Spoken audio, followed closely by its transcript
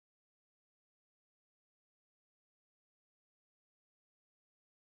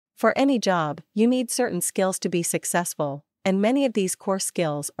For any job, you need certain skills to be successful, and many of these core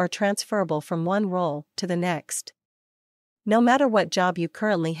skills are transferable from one role to the next. No matter what job you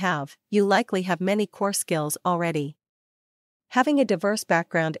currently have, you likely have many core skills already. Having a diverse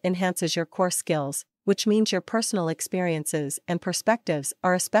background enhances your core skills, which means your personal experiences and perspectives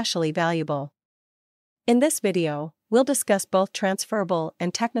are especially valuable. In this video, we'll discuss both transferable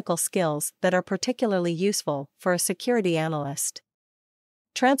and technical skills that are particularly useful for a security analyst.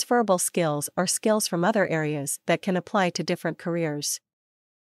 Transferable skills are skills from other areas that can apply to different careers.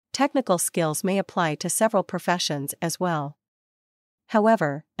 Technical skills may apply to several professions as well.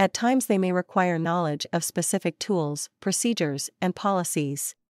 However, at times they may require knowledge of specific tools, procedures, and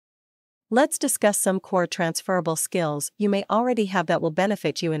policies. Let's discuss some core transferable skills you may already have that will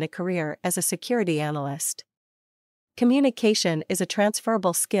benefit you in a career as a security analyst. Communication is a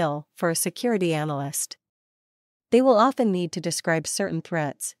transferable skill for a security analyst. They will often need to describe certain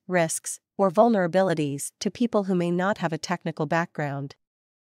threats, risks, or vulnerabilities to people who may not have a technical background.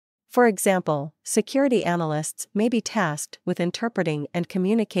 For example, security analysts may be tasked with interpreting and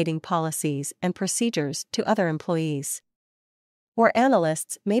communicating policies and procedures to other employees. Or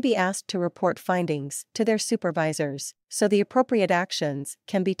analysts may be asked to report findings to their supervisors, so the appropriate actions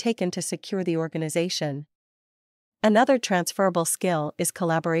can be taken to secure the organization. Another transferable skill is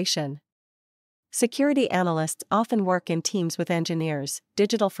collaboration. Security analysts often work in teams with engineers,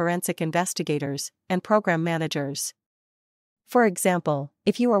 digital forensic investigators, and program managers. For example,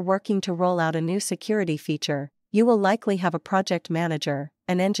 if you are working to roll out a new security feature, you will likely have a project manager,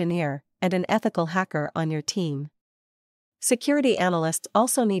 an engineer, and an ethical hacker on your team. Security analysts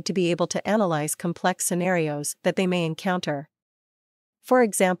also need to be able to analyze complex scenarios that they may encounter. For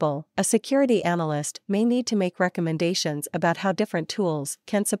example, a security analyst may need to make recommendations about how different tools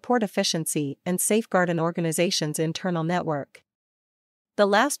can support efficiency and safeguard an organization's internal network. The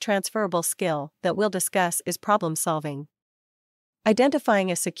last transferable skill that we'll discuss is problem solving.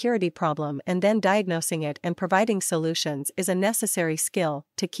 Identifying a security problem and then diagnosing it and providing solutions is a necessary skill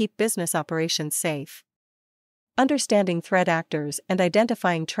to keep business operations safe. Understanding threat actors and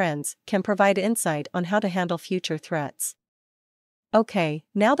identifying trends can provide insight on how to handle future threats. Okay,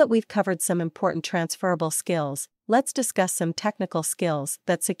 now that we've covered some important transferable skills, let's discuss some technical skills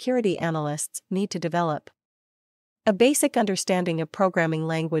that security analysts need to develop. A basic understanding of programming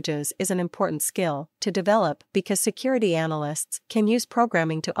languages is an important skill to develop because security analysts can use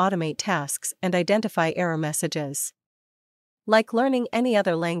programming to automate tasks and identify error messages. Like learning any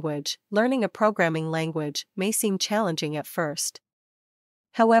other language, learning a programming language may seem challenging at first.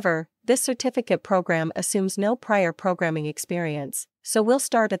 However, this certificate program assumes no prior programming experience, so we'll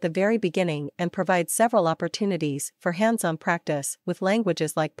start at the very beginning and provide several opportunities for hands-on practice with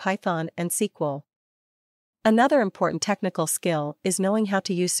languages like Python and SQL. Another important technical skill is knowing how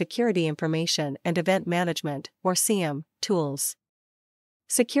to use security information and event management, or SIEM, tools.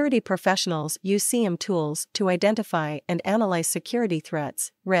 Security professionals use SIEM tools to identify and analyze security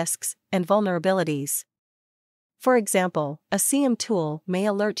threats, risks, and vulnerabilities. For example, a SIEM tool may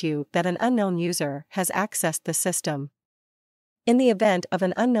alert you that an unknown user has accessed the system. In the event of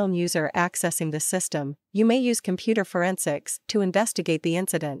an unknown user accessing the system, you may use computer forensics to investigate the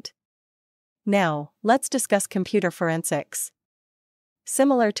incident. Now, let's discuss computer forensics.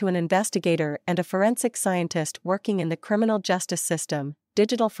 Similar to an investigator and a forensic scientist working in the criminal justice system,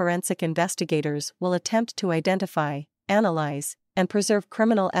 digital forensic investigators will attempt to identify, analyze, and preserve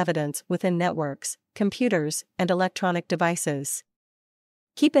criminal evidence within networks, computers, and electronic devices.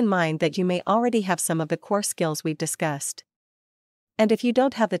 Keep in mind that you may already have some of the core skills we've discussed. And if you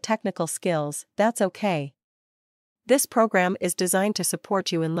don't have the technical skills, that's okay. This program is designed to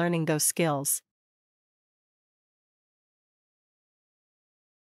support you in learning those skills.